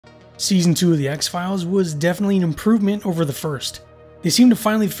Season 2 of The X-Files was definitely an improvement over the first. They seem to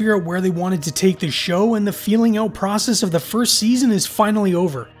finally figure out where they wanted to take the show, and the feeling out process of the first season is finally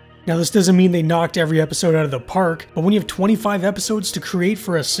over. Now, this doesn't mean they knocked every episode out of the park, but when you have 25 episodes to create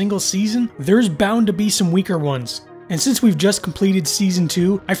for a single season, there's bound to be some weaker ones. And since we've just completed Season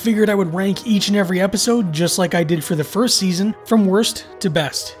 2, I figured I would rank each and every episode just like I did for the first season, from worst to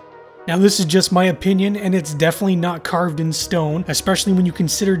best. Now, this is just my opinion, and it's definitely not carved in stone, especially when you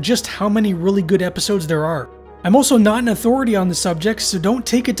consider just how many really good episodes there are. I'm also not an authority on the subject, so don't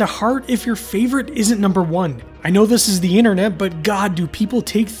take it to heart if your favorite isn't number 1. I know this is the internet, but god, do people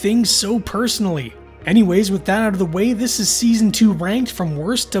take things so personally. Anyways, with that out of the way, this is Season 2 ranked from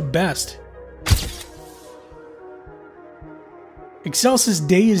worst to best. Excelsis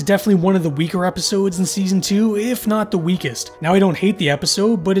Day is definitely one of the weaker episodes in Season 2, if not the weakest. Now, I don't hate the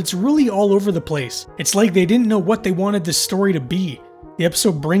episode, but it's really all over the place. It's like they didn't know what they wanted the story to be. The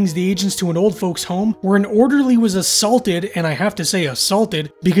episode brings the agents to an old folks' home where an orderly was assaulted, and I have to say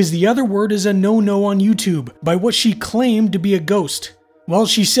assaulted, because the other word is a no-no on YouTube, by what she claimed to be a ghost. Well,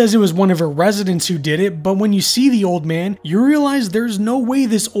 she says it was one of her residents who did it, but when you see the old man, you realize there's no way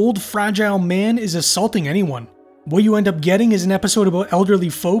this old fragile man is assaulting anyone. What you end up getting is an episode about elderly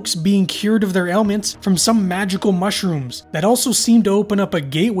folks being cured of their ailments from some magical mushrooms that also seem to open up a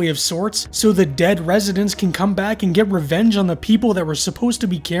gateway of sorts so the dead residents can come back and get revenge on the people that were supposed to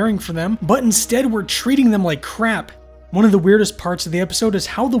be caring for them, but instead were treating them like crap. One of the weirdest parts of the episode is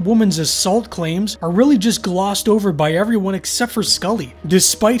how the woman's assault claims are really just glossed over by everyone except for Scully,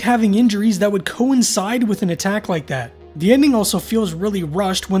 despite having injuries that would coincide with an attack like that. The ending also feels really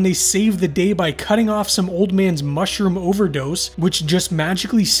rushed when they save the day by cutting off some old man's mushroom overdose, which just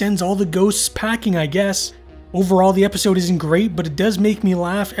magically sends all the ghosts packing, I guess. Overall, the episode isn't great, but it does make me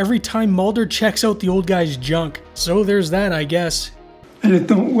laugh every time Mulder checks out the old guy's junk. So there's that, I guess. And it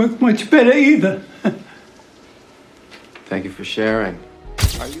don't work much better either. Thank you for sharing.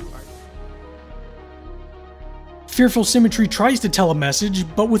 Fearful Symmetry tries to tell a message,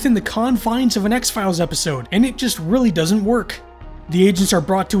 but within the confines of an X-Files episode, and it just really doesn't work. The agents are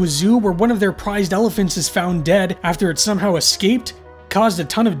brought to a zoo where one of their prized elephants is found dead after it somehow escaped, caused a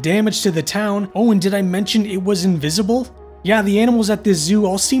ton of damage to the town. Oh, and did I mention it was invisible? Yeah, the animals at this zoo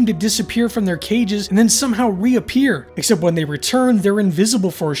all seem to disappear from their cages and then somehow reappear, except when they return, they're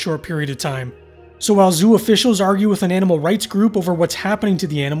invisible for a short period of time. So while zoo officials argue with an animal rights group over what's happening to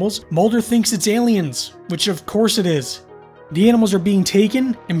the animals, Mulder thinks it's aliens, which of course it is. The animals are being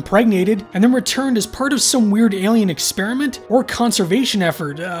taken, impregnated, and then returned as part of some weird alien experiment or conservation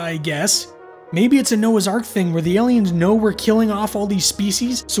effort, I guess. Maybe it's a Noah's Ark thing where the aliens know we're killing off all these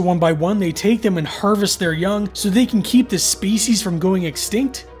species, so one by one they take them and harvest their young so they can keep the species from going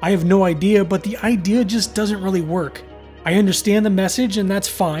extinct? I have no idea, but the idea just doesn't really work. I understand the message and that's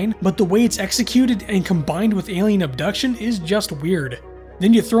fine, but the way it's executed and combined with alien abduction is just weird.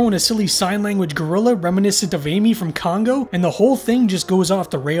 Then you throw in a silly sign language gorilla reminiscent of Amy from Congo, and the whole thing just goes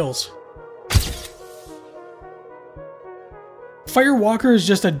off the rails. Firewalker is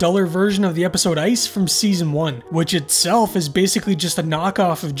just a duller version of the episode Ice from Season 1, which itself is basically just a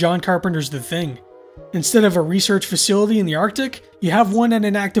knockoff of John Carpenter's The Thing. Instead of a research facility in the Arctic, you have one at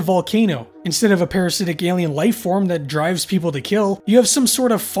an active volcano. Instead of a parasitic alien life form that drives people to kill, you have some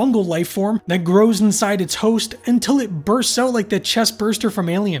sort of fungal life form that grows inside its host until it bursts out like the chest burster from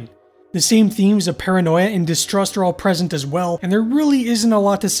Alien. The same themes of paranoia and distrust are all present as well, and there really isn't a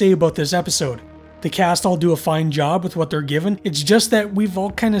lot to say about this episode. The cast all do a fine job with what they're given, it's just that we've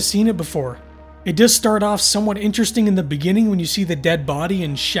all kind of seen it before. It does start off somewhat interesting in the beginning when you see the dead body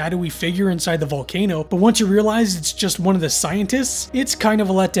and shadowy figure inside the volcano, but once you realize it's just one of the scientists, it's kind of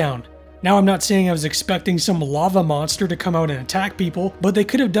a letdown. Now, I'm not saying I was expecting some lava monster to come out and attack people, but they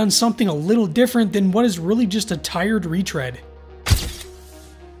could have done something a little different than what is really just a tired retread.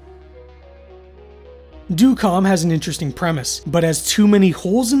 DuCom has an interesting premise, but has too many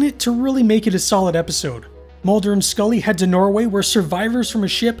holes in it to really make it a solid episode. Mulder and Scully head to Norway where survivors from a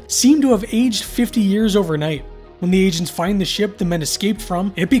ship seem to have aged 50 years overnight. When the agents find the ship the men escaped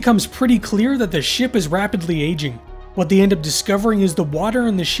from, it becomes pretty clear that the ship is rapidly aging. What they end up discovering is the water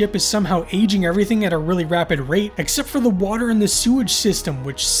in the ship is somehow aging everything at a really rapid rate, except for the water in the sewage system,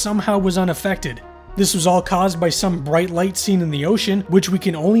 which somehow was unaffected. This was all caused by some bright light seen in the ocean, which we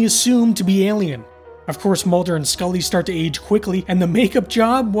can only assume to be alien. Of course, Mulder and Scully start to age quickly, and the makeup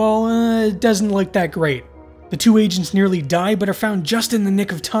job, well, it doesn't look that great. The two agents nearly die but are found just in the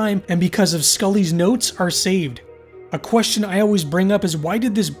nick of time, and because of Scully's notes, are saved. A question I always bring up is why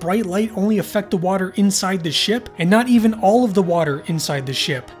did this bright light only affect the water inside the ship, and not even all of the water inside the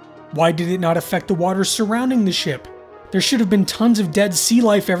ship? Why did it not affect the water surrounding the ship? There should have been tons of dead sea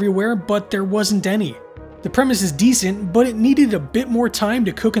life everywhere, but there wasn't any. The premise is decent, but it needed a bit more time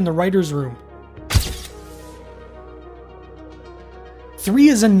to cook in the writer's room. 3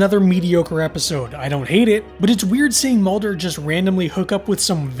 is another mediocre episode. I don't hate it, but it's weird seeing Mulder just randomly hook up with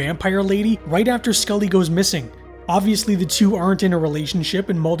some vampire lady right after Scully goes missing. Obviously the two aren't in a relationship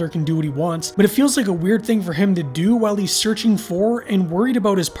and Mulder can do what he wants, but it feels like a weird thing for him to do while he's searching for and worried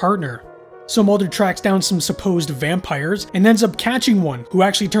about his partner. So Mulder tracks down some supposed vampires and ends up catching one, who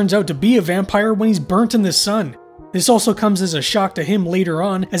actually turns out to be a vampire when he's burnt in the sun. This also comes as a shock to him later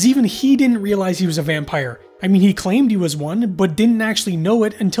on, as even he didn't realize he was a vampire. I mean, he claimed he was one, but didn't actually know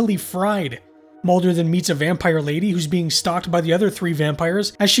it until he fried. Mulder then meets a vampire lady who's being stalked by the other 3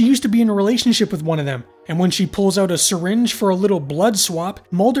 vampires, as she used to be in a relationship with one of them. And when she pulls out a syringe for a little blood swap,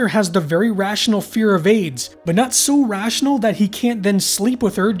 Mulder has the very rational fear of AIDS, but not so rational that he can't then sleep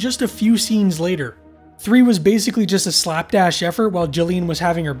with her just a few scenes later. 3 was basically just a slapdash effort while Gillian was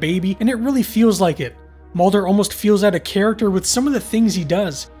having her baby, and it really feels like it. Mulder almost feels out of character with some of the things he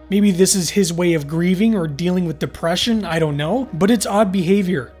does. Maybe this is his way of grieving or dealing with depression, I don't know, but it's odd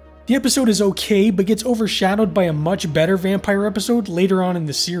behavior. The episode is okay, but gets overshadowed by a much better vampire episode later on in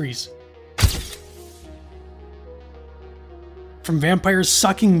the series. From vampires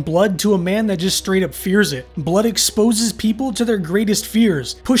sucking blood to a man that just straight up fears it, blood exposes people to their greatest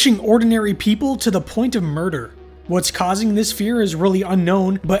fears, pushing ordinary people to the point of murder. What's causing this fear is really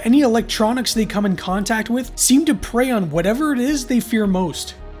unknown, but any electronics they come in contact with seem to prey on whatever it is they fear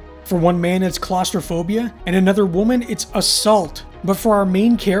most. For one man, it's claustrophobia, and another woman, it's assault. But for our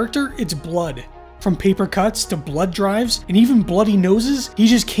main character, it's blood. From paper cuts to blood drives, and even bloody noses, he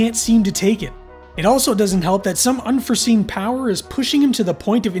just can't seem to take it. It also doesn't help that some unforeseen power is pushing him to the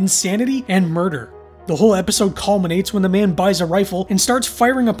point of insanity and murder. The whole episode culminates when the man buys a rifle and starts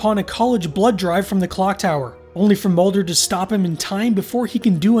firing upon a college blood drive from the clock tower, only for Mulder to stop him in time before he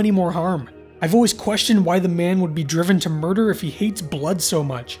can do any more harm. I've always questioned why the man would be driven to murder if he hates blood so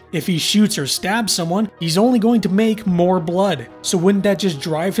much. If he shoots or stabs someone, he's only going to make more blood, so wouldn't that just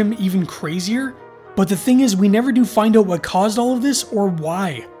drive him even crazier? But the thing is, we never do find out what caused all of this or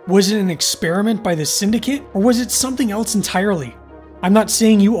why. Was it an experiment by the Syndicate, or was it something else entirely? I'm not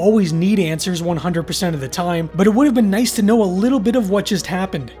saying you always need answers 100% of the time, but it would have been nice to know a little bit of what just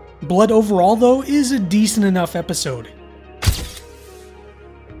happened. Blood overall, though, is a decent enough episode.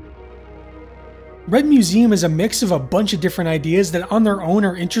 Red Museum is a mix of a bunch of different ideas that on their own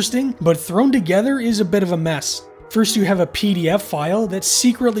are interesting, but thrown together is a bit of a mess. First, you have a PDF file that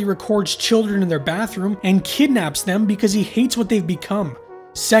secretly records children in their bathroom and kidnaps them because he hates what they've become.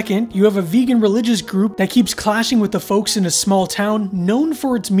 Second, you have a vegan religious group that keeps clashing with the folks in a small town known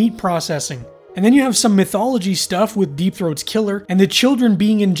for its meat processing. And then you have some mythology stuff with Deep Throat's killer and the children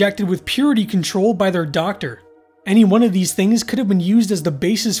being injected with purity control by their doctor. Any one of these things could have been used as the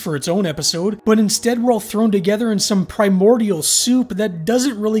basis for its own episode, but instead we're all thrown together in some primordial soup that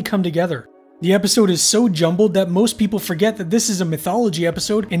doesn't really come together. The episode is so jumbled that most people forget that this is a mythology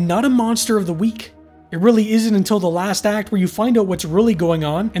episode and not a monster of the week. It really isn't until the last act where you find out what's really going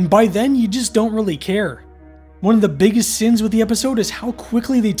on, and by then you just don't really care. One of the biggest sins with the episode is how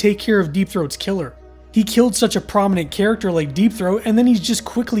quickly they take care of Deep Throat's killer. He killed such a prominent character like Deep Throat, and then he's just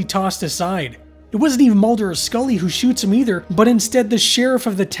quickly tossed aside. It wasn't even Mulder or Scully who shoots him either, but instead the sheriff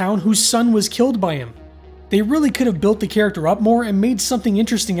of the town whose son was killed by him. They really could have built the character up more and made something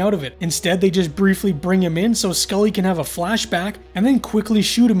interesting out of it. Instead, they just briefly bring him in so Scully can have a flashback and then quickly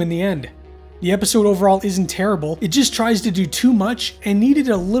shoot him in the end. The episode overall isn't terrible, it just tries to do too much and needed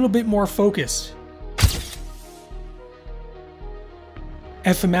a little bit more focus.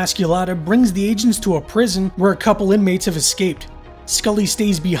 F. Emasculata brings the agents to a prison where a couple inmates have escaped. Scully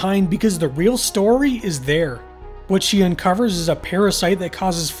stays behind because the real story is there. What she uncovers is a parasite that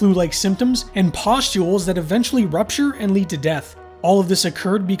causes flu-like symptoms and pustules that eventually rupture and lead to death. All of this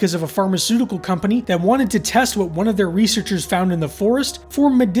occurred because of a pharmaceutical company that wanted to test what one of their researchers found in the forest for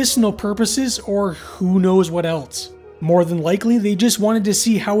medicinal purposes or who knows what else. More than likely, they just wanted to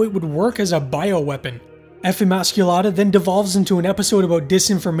see how it would work as a bioweapon. F. Emasculata then devolves into an episode about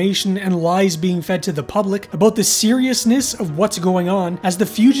disinformation and lies being fed to the public about the seriousness of what's going on, as the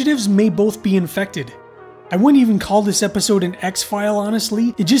fugitives may both be infected. I wouldn't even call this episode an X-File,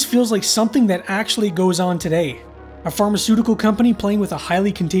 honestly. It just feels like something that actually goes on today. A pharmaceutical company playing with a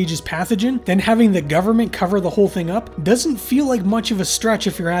highly contagious pathogen, then having the government cover the whole thing up, doesn't feel like much of a stretch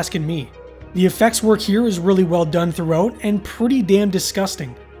if you're asking me. The effects work here is really well done throughout and pretty damn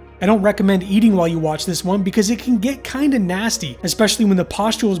disgusting. I don't recommend eating while you watch this one because it can get kinda nasty, especially when the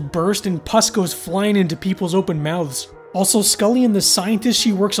pustules burst and pus goes flying into people's open mouths. Also, Scully and the scientist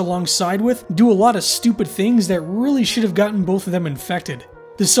she works alongside with do a lot of stupid things that really should have gotten both of them infected.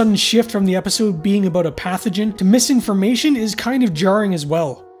 The sudden shift from the episode being about a pathogen to misinformation is kind of jarring as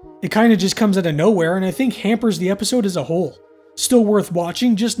well. It kind of just comes out of nowhere and I think hampers the episode as a whole. Still worth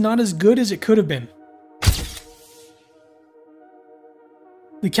watching, just not as good as it could have been.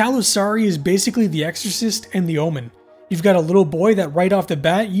 The Kalusari is basically The Exorcist and The Omen. You've got a little boy that right off the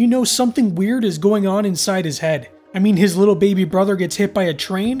bat, you know something weird is going on inside his head. I mean, his little baby brother gets hit by a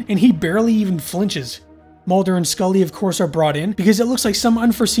train and he barely even flinches. Mulder and Scully of course are brought in because it looks like some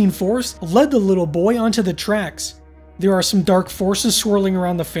unforeseen force led the little boy onto the tracks. There are some dark forces swirling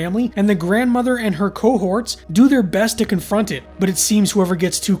around the family, and the grandmother and her cohorts do their best to confront it, but it seems whoever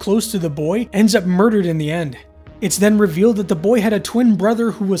gets too close to the boy ends up murdered in the end. It's then revealed that the boy had a twin brother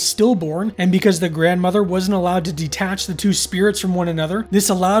who was stillborn, and because the grandmother wasn't allowed to detach the two spirits from one another, this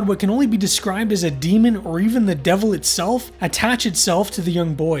allowed what can only be described as a demon or even the devil itself attach itself to the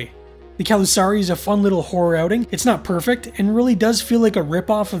young boy. The Kalusari is a fun little horror outing. It's not perfect and really does feel like a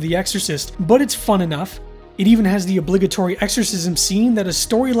ripoff of The Exorcist, but it's fun enough. It even has the obligatory exorcism scene that a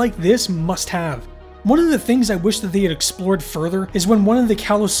story like this must have. One of the things I wish that they had explored further is when one of the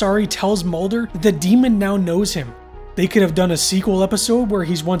Kalusari tells Mulder that the demon now knows him. They could have done a sequel episode where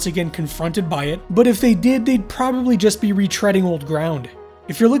he's once again confronted by it, but if they did, they'd probably just be retreading old ground.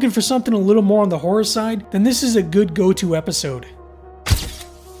 If you're looking for something a little more on the horror side, then this is a good go-to episode.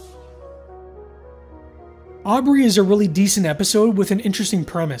 Aubrey is a really decent episode with an interesting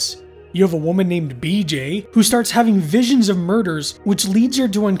premise. You have a woman named BJ who starts having visions of murders, which leads her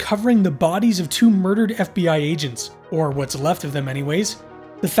to uncovering the bodies of two murdered FBI agents, or what's left of them anyways.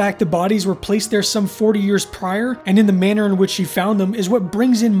 The fact the bodies were placed there some 40 years prior, and in the manner in which she found them, is what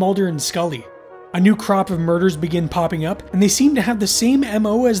brings in Mulder and Scully. A new crop of murders begin popping up, and they seem to have the same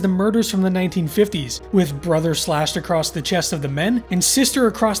MO as the murders from the 1950s, with brother slashed across the chests of the men, and sister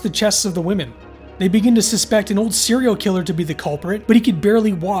across the chests of the women. They begin to suspect an old serial killer to be the culprit, but he could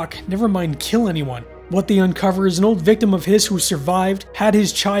barely walk, never mind kill anyone. What they uncover is an old victim of his who survived, had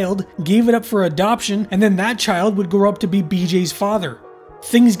his child, gave it up for adoption, and then that child would grow up to be BJ's father.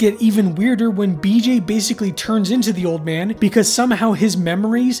 Things get even weirder when BJ basically turns into the old man because somehow his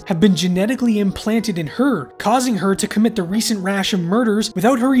memories have been genetically implanted in her, causing her to commit the recent rash of murders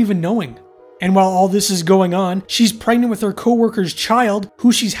without her even knowing. And while all this is going on, she's pregnant with her co-worker's child,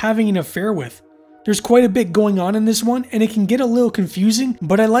 who she's having an affair with. There's quite a bit going on in this one, and it can get a little confusing,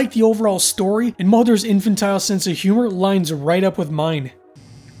 but I like the overall story, and Mulder's infantile sense of humor lines right up with mine.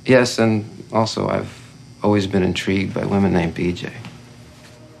 Yes, and also I've always been intrigued by women named BJ.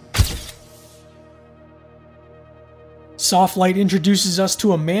 Soft Light introduces us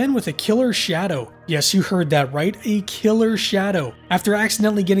to a man with a killer shadow. Yes, you heard that right, a killer shadow. After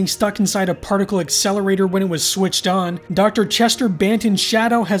accidentally getting stuck inside a particle accelerator when it was switched on, Dr. Chester Banton's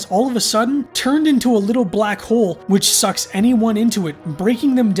shadow has all of a sudden turned into a little black hole which sucks anyone into it,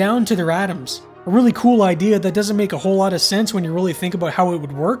 breaking them down to their atoms. A really cool idea that doesn't make a whole lot of sense when you really think about how it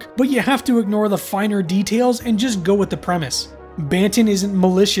would work, but you have to ignore the finer details and just go with the premise. Banton isn't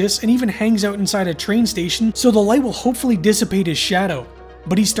malicious and even hangs out inside a train station, so the light will hopefully dissipate his shadow.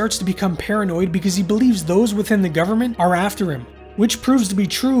 But he starts to become paranoid because he believes those within the government are after him, which proves to be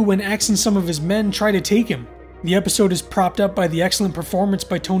true when X and some of his men try to take him. The episode is propped up by the excellent performance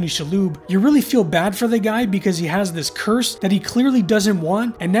by Tony Shalhoub. You really feel bad for the guy because he has this curse that he clearly doesn't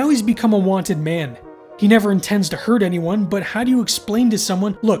want, and now he's become a wanted man. He never intends to hurt anyone, but how do you explain to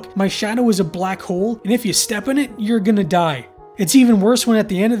someone, look, my shadow is a black hole, and if you step in it, you're gonna die. It's even worse when at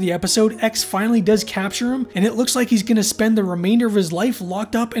the end of the episode, X finally does capture him, and it looks like he's gonna spend the remainder of his life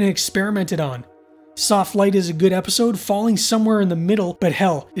locked up and experimented on. Soft Light is a good episode, falling somewhere in the middle, but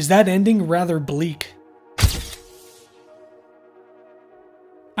hell, is that ending rather bleak.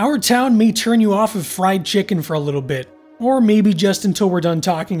 Our town may turn you off of fried chicken for a little bit, or maybe just until we're done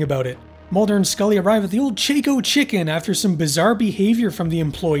talking about it. Mulder and Scully arrive at the old Chaco Chicken after some bizarre behavior from the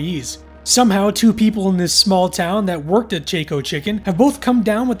employees. Somehow, two people in this small town that worked at Chaco Chicken have both come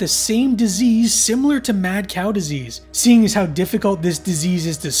down with the same disease similar to mad cow disease. Seeing as how difficult this disease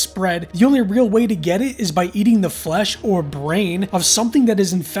is to spread, the only real way to get it is by eating the flesh or brain of something that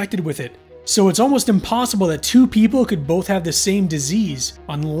is infected with it. So it's almost impossible that two people could both have the same disease,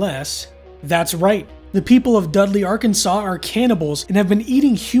 unless... That's right. The people of Dudley, Arkansas are cannibals and have been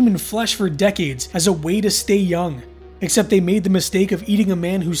eating human flesh for decades as a way to stay young. Except they made the mistake of eating a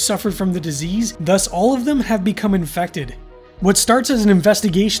man who suffered from the disease, thus all of them have become infected. What starts as an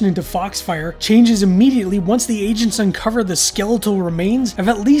investigation into Foxfire changes immediately once the agents uncover the skeletal remains of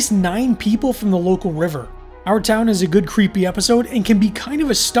at least 9 people from the local river. Our Town is a good creepy episode and can be kind of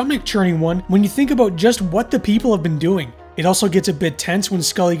a stomach-churning one when you think about just what the people have been doing. It also gets a bit tense when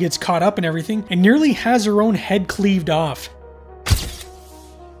Scully gets caught up in everything and nearly has her own head cleaved off.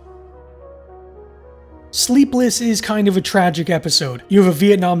 Sleepless is kind of a tragic episode. You have a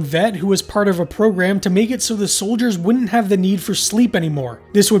Vietnam vet who was part of a program to make it so the soldiers wouldn't have the need for sleep anymore.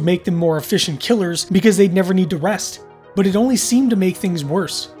 This would make them more efficient killers because they'd never need to rest. But it only seemed to make things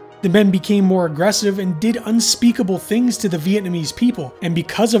worse. The men became more aggressive and did unspeakable things to the Vietnamese people, and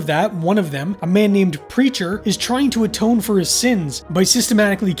because of that, one of them, a man named Preacher, is trying to atone for his sins by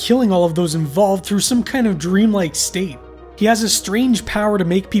systematically killing all of those involved through some kind of dreamlike state. He has a strange power to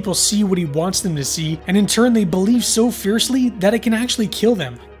make people see what he wants them to see, and in turn they believe so fiercely that it can actually kill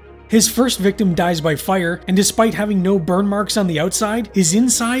them. His first victim dies by fire, and despite having no burn marks on the outside, his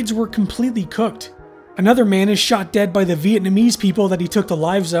insides were completely cooked. Another man is shot dead by the Vietnamese people that he took the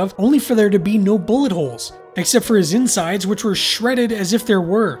lives of, only for there to be no bullet holes, except for his insides, which were shredded as if there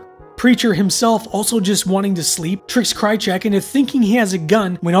were. Preacher himself, also just wanting to sleep, tricks Krychek into thinking he has a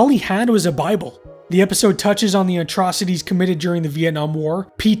gun when all he had was a Bible. The episode touches on the atrocities committed during the Vietnam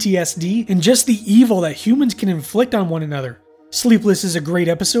War, PTSD, and just the evil that humans can inflict on one another. Sleepless is a great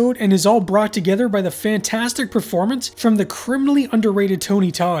episode and is all brought together by the fantastic performance from the criminally underrated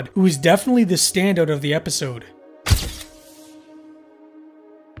Tony Todd, who is definitely the standout of the episode.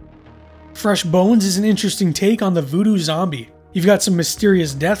 Fresh Bones is an interesting take on the voodoo zombie. You've got some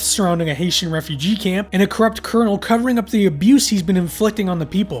mysterious deaths surrounding a Haitian refugee camp and a corrupt colonel covering up the abuse he's been inflicting on the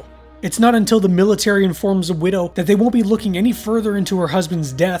people. It's not until the military informs a widow that they won't be looking any further into her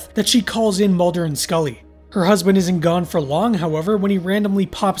husband's death that she calls in Mulder and Scully. Her husband isn't gone for long, however, when he randomly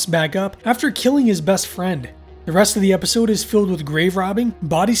pops back up after killing his best friend. The rest of the episode is filled with grave robbing,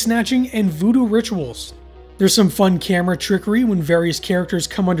 body snatching, and voodoo rituals. There's some fun camera trickery when various characters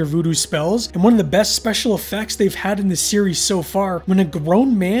come under voodoo spells, and one of the best special effects they've had in the series so far when a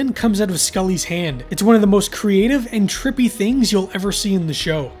grown man comes out of Scully's hand. It's one of the most creative and trippy things you'll ever see in the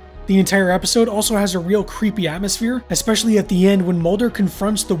show. The entire episode also has a real creepy atmosphere, especially at the end when Mulder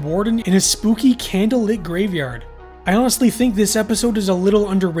confronts the warden in a spooky candlelit graveyard. I honestly think this episode is a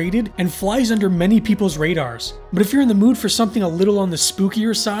little underrated and flies under many people's radars, but if you're in the mood for something a little on the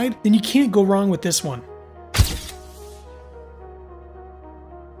spookier side, then you can't go wrong with this one.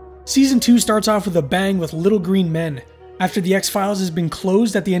 Season 2 starts off with a bang with Little Green Men. After the X-Files has been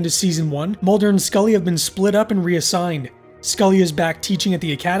closed at the end of Season 1, Mulder and Scully have been split up and reassigned. Scully is back teaching at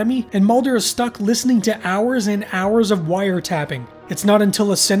the academy, and Mulder is stuck listening to hours and hours of wiretapping. It's not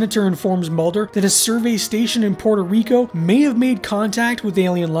until a senator informs Mulder that a survey station in Puerto Rico may have made contact with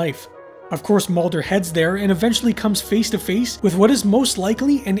alien life. Of course, Mulder heads there and eventually comes face to face with what is most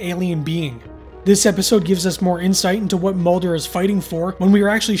likely an alien being. This episode gives us more insight into what Mulder is fighting for when we are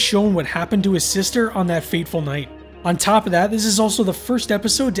actually shown what happened to his sister on that fateful night. On top of that, this is also the first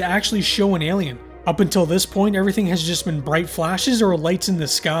episode to actually show an alien. Up until this point, everything has just been bright flashes or lights in the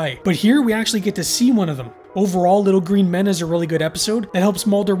sky, but here we actually get to see one of them. Overall, Little Green Men is a really good episode that helps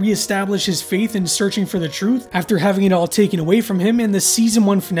Mulder re-establish his faith in searching for the truth after having it all taken away from him in the Season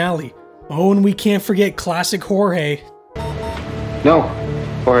 1 finale. Oh, and we can't forget classic Jorge. No,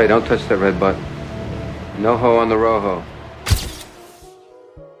 Jorge, don't touch that red button. No ho on the rojo.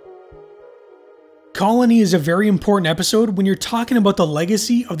 Colony is a very important episode when you're talking about the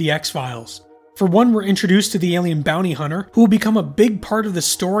legacy of the X-Files. For one, we're introduced to the alien bounty hunter, who will become a big part of the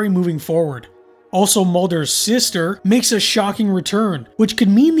story moving forward. Also, Mulder's sister makes a shocking return, which could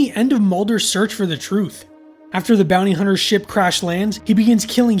mean the end of Mulder's search for the truth. After the bounty hunter's ship crash lands, he begins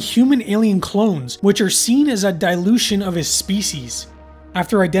killing human-alien clones, which are seen as a dilution of his species.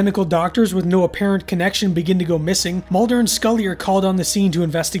 After identical doctors with no apparent connection begin to go missing, Mulder and Scully are called on the scene to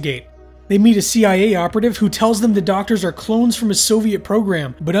investigate. They meet a CIA operative who tells them the doctors are clones from a Soviet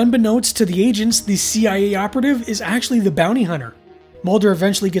program, but unbeknownst to the agents, the CIA operative is actually the bounty hunter. Mulder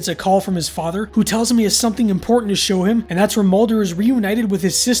eventually gets a call from his father, who tells him he has something important to show him, and that's where Mulder is reunited with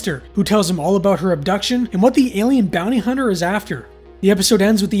his sister, who tells him all about her abduction and what the alien bounty hunter is after. The episode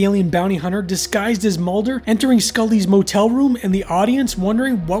ends with the alien bounty hunter disguised as Mulder entering Scully's motel room and the audience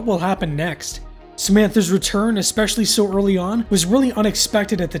wondering what will happen next. Samantha's return, especially so early on, was really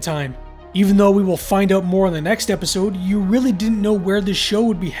unexpected at the time. Even though we will find out more in the next episode, you really didn't know where the show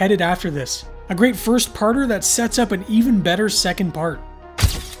would be headed after this. A great first parter that sets up an even better second part.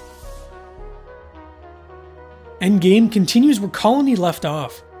 Endgame continues where Colony left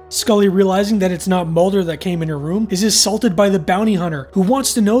off. Scully, realizing that it's not Mulder that came in her room, is assaulted by the bounty hunter, who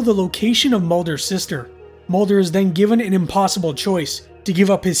wants to know the location of Mulder's sister. Mulder is then given an impossible choice, to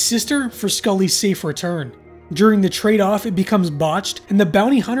give up his sister for Scully's safe return. During the trade-off, it becomes botched, and the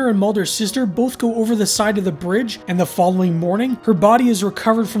bounty hunter and Mulder's sister both go over the side of the bridge, and the following morning, her body is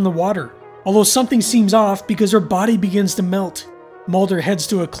recovered from the water. Although something seems off because her body begins to melt. Mulder heads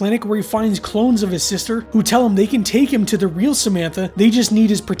to a clinic where he finds clones of his sister who tell him they can take him to the real Samantha, they just need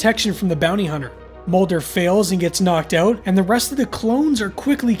his protection from the bounty hunter. Mulder fails and gets knocked out, and the rest of the clones are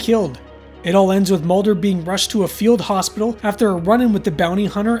quickly killed. It all ends with Mulder being rushed to a field hospital after a run-in with the bounty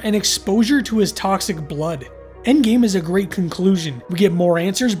hunter and exposure to his toxic blood. Endgame is a great conclusion. We get more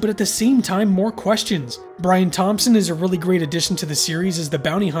answers, but at the same time, more questions. Brian Thompson is a really great addition to the series as the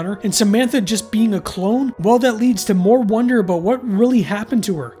bounty hunter, and Samantha just being a clone, well, that leads to more wonder about what really happened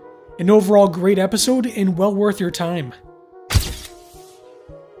to her. An overall great episode and well worth your time.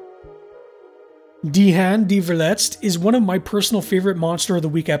 Die Hand die Verletzt is one of my personal favorite Monster of the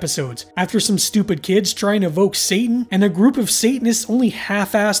Week episodes. After some stupid kids try and evoke Satan, and a group of Satanists only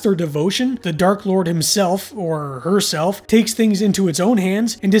half-ass their devotion, the Dark Lord himself, or herself, takes things into its own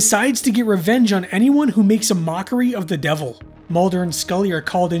hands and decides to get revenge on anyone who makes a mockery of the devil. Mulder and Scully are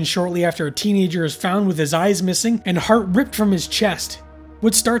called in shortly after a teenager is found with his eyes missing and heart ripped from his chest.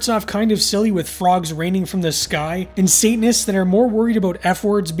 What starts off kind of silly with frogs raining from the sky, and Satanists that are more worried about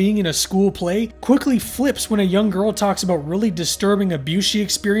F-words being in a school play, quickly flips when a young girl talks about really disturbing abuse she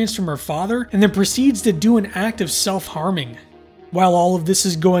experienced from her father, and then proceeds to do an act of self-harming. While all of this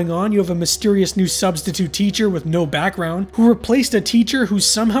is going on, you have a mysterious new substitute teacher with no background, who replaced a teacher who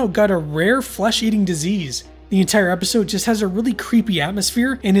somehow got a rare flesh-eating disease. The entire episode just has a really creepy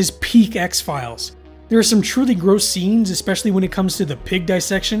atmosphere and is peak X-Files. There are some truly gross scenes, especially when it comes to the pig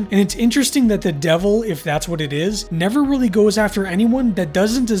dissection, and it's interesting that the devil, if that's what it is, never really goes after anyone that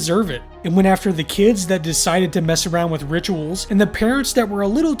doesn't deserve it. It went after the kids that decided to mess around with rituals, and the parents that were a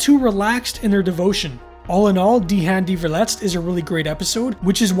little too relaxed in their devotion. All in all, Die Hand die Verletzt is a really great episode,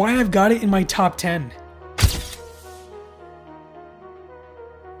 which is why I've got it in my top 10.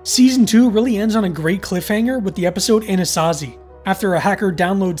 Season 2 really ends on a great cliffhanger with the episode Anasazi. After a hacker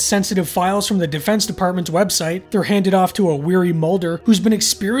downloads sensitive files from the Defense Department's website, they're handed off to a weary Mulder who's been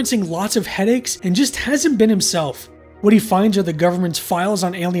experiencing lots of headaches and just hasn't been himself. What he finds are the government's files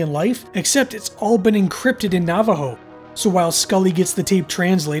on alien life, except it's all been encrypted in Navajo. So while Scully gets the tape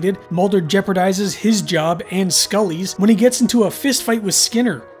translated, Mulder jeopardizes his job and Scully's when he gets into a fistfight with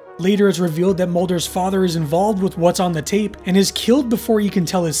Skinner. Later it's revealed that Mulder's father is involved with what's on the tape and is killed before he can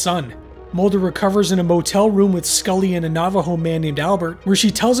tell his son. Mulder recovers in a motel room with Scully and a Navajo man named Albert, where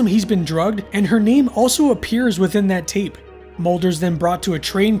she tells him he's been drugged, and her name also appears within that tape. Mulder's then brought to a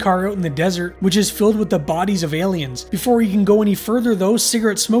train car out in the desert, which is filled with the bodies of aliens. Before he can go any further though,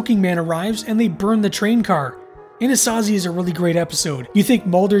 Cigarette Smoking Man arrives and they burn the train car. Anasazi is a really great episode. You think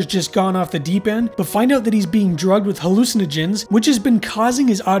Mulder's just gone off the deep end, but find out that he's being drugged with hallucinogens, which has been causing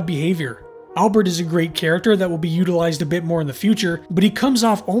his odd behavior. Albert is a great character that will be utilized a bit more in the future, but he comes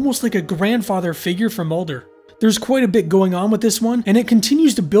off almost like a grandfather figure for Mulder. There's quite a bit going on with this one, and it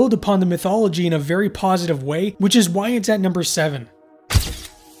continues to build upon the mythology in a very positive way, which is why it's at number 7.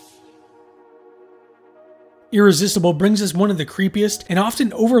 Irresistible brings us one of the creepiest and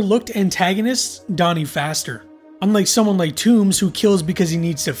often overlooked antagonists, Donnie Pfaster. Unlike someone like Toombs who kills because he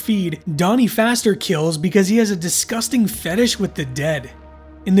needs to feed, Donnie Pfaster kills because he has a disgusting fetish with the dead.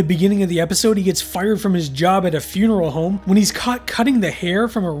 In the beginning of the episode, he gets fired from his job at a funeral home when he's caught cutting the hair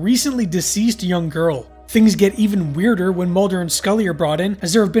from a recently deceased young girl. Things get even weirder when Mulder and Scully are brought in,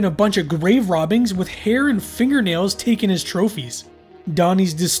 as there have been a bunch of grave robbings with hair and fingernails taken as trophies.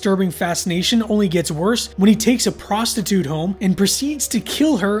 Donnie's disturbing fascination only gets worse when he takes a prostitute home and proceeds to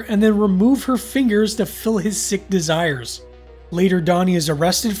kill her and then remove her fingers to fill his sick desires. Later, Donnie is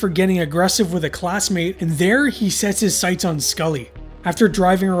arrested for getting aggressive with a classmate, and there he sets his sights on Scully. After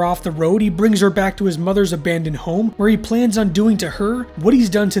driving her off the road, he brings her back to his mother's abandoned home, where he plans on doing to her what he's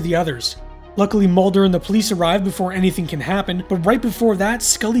done to the others. Luckily, Mulder and the police arrive before anything can happen, but right before that,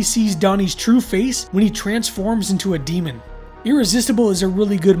 Scully sees Donnie's true face when he transforms into a demon. Irresistible is a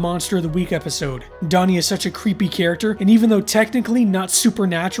really good Monster of the Week episode. Donnie is such a creepy character, and even though technically not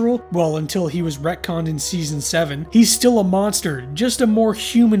supernatural, well, until he was retconned in Season 7, he's still a monster, just a more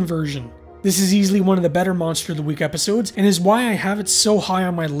human version. This is easily one of the better Monster of the Week episodes, and is why I have it so high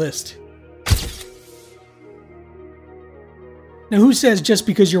on my list. Now, who says just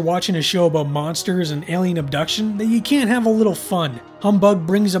because you're watching a show about monsters and alien abduction that you can't have a little fun? Humbug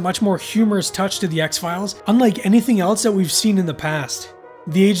brings a much more humorous touch to the X-Files, unlike anything else that we've seen in the past.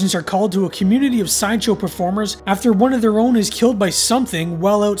 The agents are called to a community of sideshow performers after one of their own is killed by something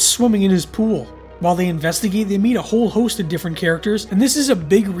while out swimming in his pool. While they investigate, they meet a whole host of different characters, and this is a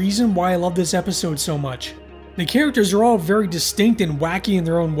big reason why I love this episode so much. The characters are all very distinct and wacky in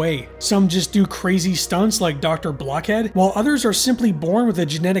their own way. Some just do crazy stunts like Dr. Blockhead, while others are simply born with a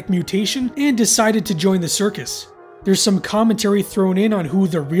genetic mutation and decided to join the circus. There's some commentary thrown in on who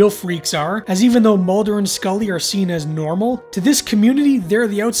the real freaks are, as even though Mulder and Scully are seen as normal, to this community they're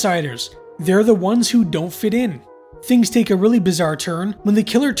the outsiders. They're the ones who don't fit in. Things take a really bizarre turn when the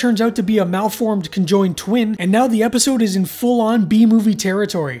killer turns out to be a malformed conjoined twin, and now the episode is in full-on B-movie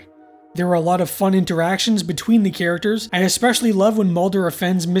territory. There are a lot of fun interactions between the characters. I especially love when Mulder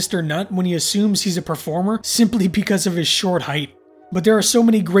offends Mr. Nut when he assumes he's a performer simply because of his short height. But there are so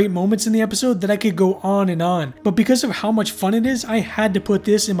many great moments in the episode that I could go on and on, but because of how much fun it is, I had to put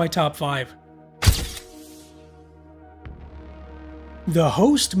this in my top 5. The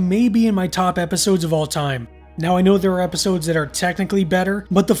Host may be in my top episodes of all time. Now I know there are episodes that are technically better,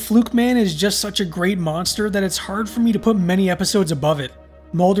 but the Fluke Man is just such a great monster that it's hard for me to put many episodes above it.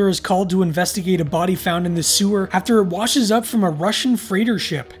 Mulder is called to investigate a body found in the sewer after it washes up from a Russian freighter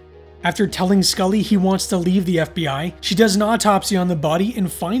ship. After telling Scully he wants to leave the FBI, she does an autopsy on the body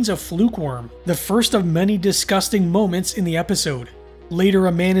and finds a fluke worm, the first of many disgusting moments in the episode. Later,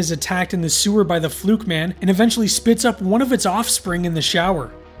 a man is attacked in the sewer by the Fluke Man and eventually spits up one of its offspring in the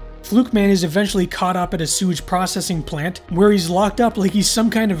shower. Fluke Man is eventually caught up at a sewage processing plant where he's locked up like he's some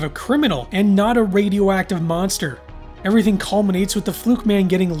kind of a criminal and not a radioactive monster. Everything culminates with the Fluke Man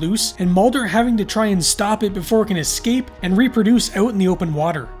getting loose and Mulder having to try and stop it before it can escape and reproduce out in the open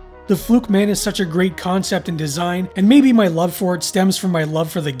water. The Fluke Man is such a great concept and design, and maybe my love for it stems from my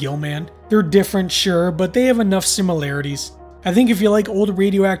love for the Gill Man. They're different, sure, but they have enough similarities. I think if you like old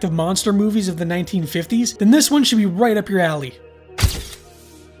radioactive monster movies of the 1950s, then this one should be right up your alley.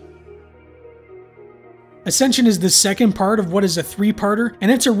 Ascension is the second part of what is a 3-parter,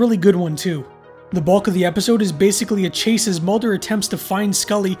 and it's a really good one too. The bulk of the episode is basically a chase as Mulder attempts to find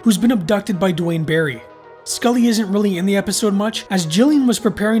Scully, who's been abducted by Duane Barry. Scully isn't really in the episode much, as Jillian was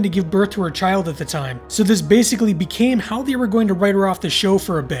preparing to give birth to her child at the time, so this basically became how they were going to write her off the show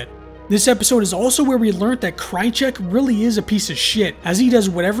for a bit. This episode is also where we learned that Krychek really is a piece of shit, as he does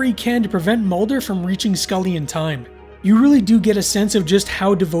whatever he can to prevent Mulder from reaching Scully in time. You really do get a sense of just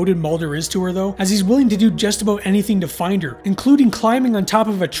how devoted Mulder is to her though, as he's willing to do just about anything to find her, including climbing on top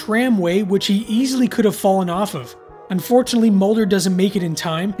of a tramway which he easily could have fallen off of. Unfortunately, Mulder doesn't make it in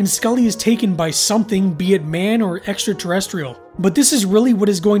time, and Scully is taken by something, be it man or extraterrestrial. But this is really what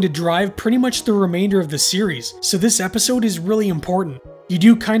is going to drive pretty much the remainder of the series, so this episode is really important. You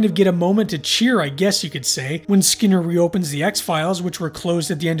do kind of get a moment to cheer, I guess you could say, when Skinner reopens the X-Files, which were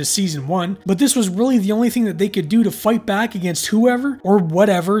closed at the end of season 1, but this was really the only thing that they could do to fight back against whoever or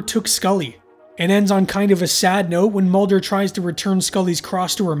whatever took Scully. It ends on kind of a sad note when Mulder tries to return Scully's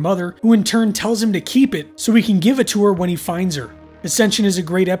cross to her mother, who in turn tells him to keep it so he can give it to her when he finds her. Ascension is a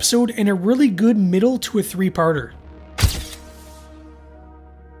great episode and a really good middle to a 3-parter.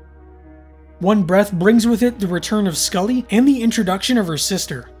 One Breath brings with it the return of Scully and the introduction of her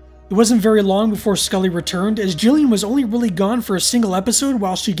sister. It wasn't very long before Scully returned, as Jillian was only really gone for a single episode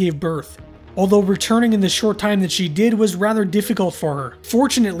while she gave birth. Although returning in the short time that she did was rather difficult for her.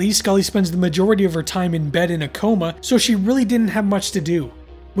 Fortunately, Scully spends the majority of her time in bed in a coma, so she really didn't have much to do.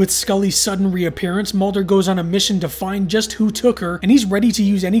 With Scully's sudden reappearance, Mulder goes on a mission to find just who took her, and he's ready to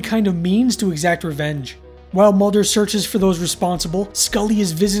use any kind of means to exact revenge. While Mulder searches for those responsible, Scully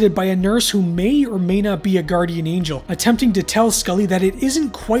is visited by a nurse who may or may not be a guardian angel, attempting to tell Scully that it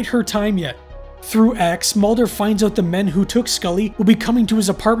isn't quite her time yet. Through X, Mulder finds out the men who took Scully will be coming to his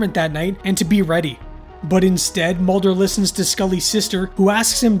apartment that night and to be ready. But instead, Mulder listens to Scully's sister, who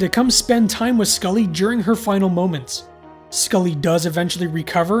asks him to come spend time with Scully during her final moments. Scully does eventually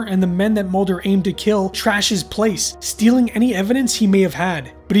recover, and the men that Mulder aimed to kill trash his place, stealing any evidence he may have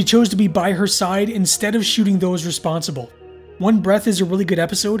had, but he chose to be by her side instead of shooting those responsible. One Breath is a really good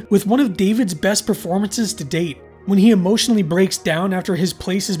episode, with one of David's best performances to date. When he emotionally breaks down after his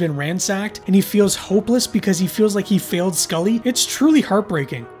place has been ransacked, and he feels hopeless because he feels like he failed Scully, it's truly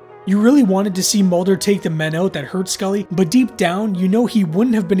heartbreaking. You really wanted to see Mulder take the men out that hurt Scully, but deep down, you know he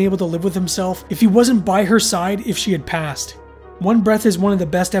wouldn't have been able to live with himself if he wasn't by her side if she had passed. One Breath is one of the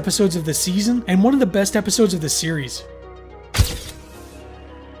best episodes of the season, and one of the best episodes of the series.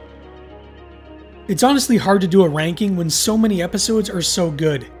 It's honestly hard to do a ranking when so many episodes are so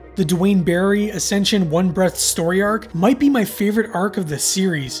good. The Duane Barry Ascension One Breath story arc might be my favorite arc of the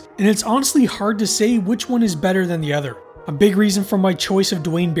series, and it's honestly hard to say which one is better than the other. A big reason for my choice of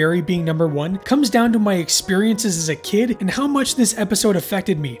Duane Barry being number 1 comes down to my experiences as a kid and how much this episode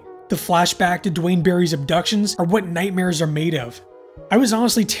affected me. The flashback to Duane Barry's abductions are what nightmares are made of. I was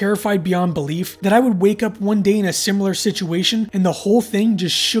honestly terrified beyond belief that I would wake up one day in a similar situation and the whole thing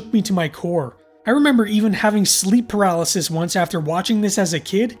just shook me to my core. I remember even having sleep paralysis once after watching this as a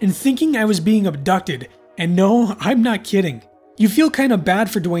kid and thinking I was being abducted. And no, I'm not kidding. You feel kind of bad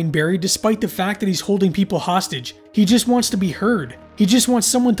for Duane Barry despite the fact that he's holding people hostage. He just wants to be heard. He just wants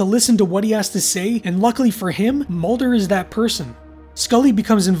someone to listen to what he has to say, and luckily for him, Mulder is that person. Scully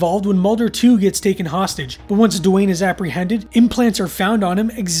becomes involved when Mulder too gets taken hostage, but once Duane is apprehended, implants are found on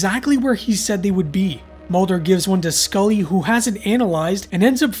him exactly where he said they would be. Mulder gives one to Scully, who has it analyzed and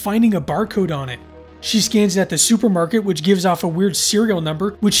ends up finding a barcode on it. She scans it at the supermarket, which gives off a weird serial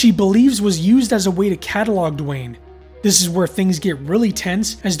number, which she believes was used as a way to catalog Duane. This is where things get really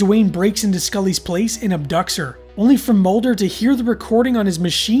tense as Duane breaks into Scully's place and abducts her, only for Mulder to hear the recording on his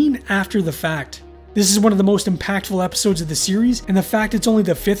machine after the fact. This is one of the most impactful episodes of the series, and the fact it's only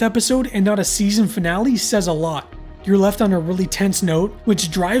the 5th episode and not a season finale says a lot. You're left on a really tense note,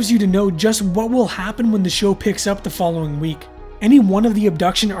 which drives you to know just what will happen when the show picks up the following week. Any one of the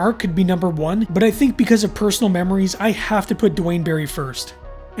abduction arc could be number 1, but I think because of personal memories, I have to put Duane Barry first.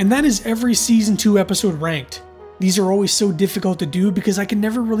 And that is every season 2 episode ranked. These are always so difficult to do because I can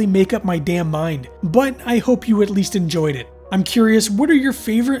never really make up my damn mind, but I hope you at least enjoyed it. I'm curious, what are your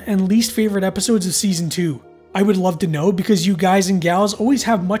favorite and least favorite episodes of season 2? I would love to know because you guys and gals always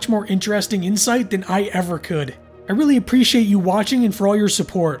have much more interesting insight than I ever could. I really appreciate you watching and for all your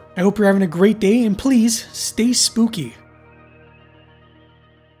support. I hope you're having a great day, and please stay spooky.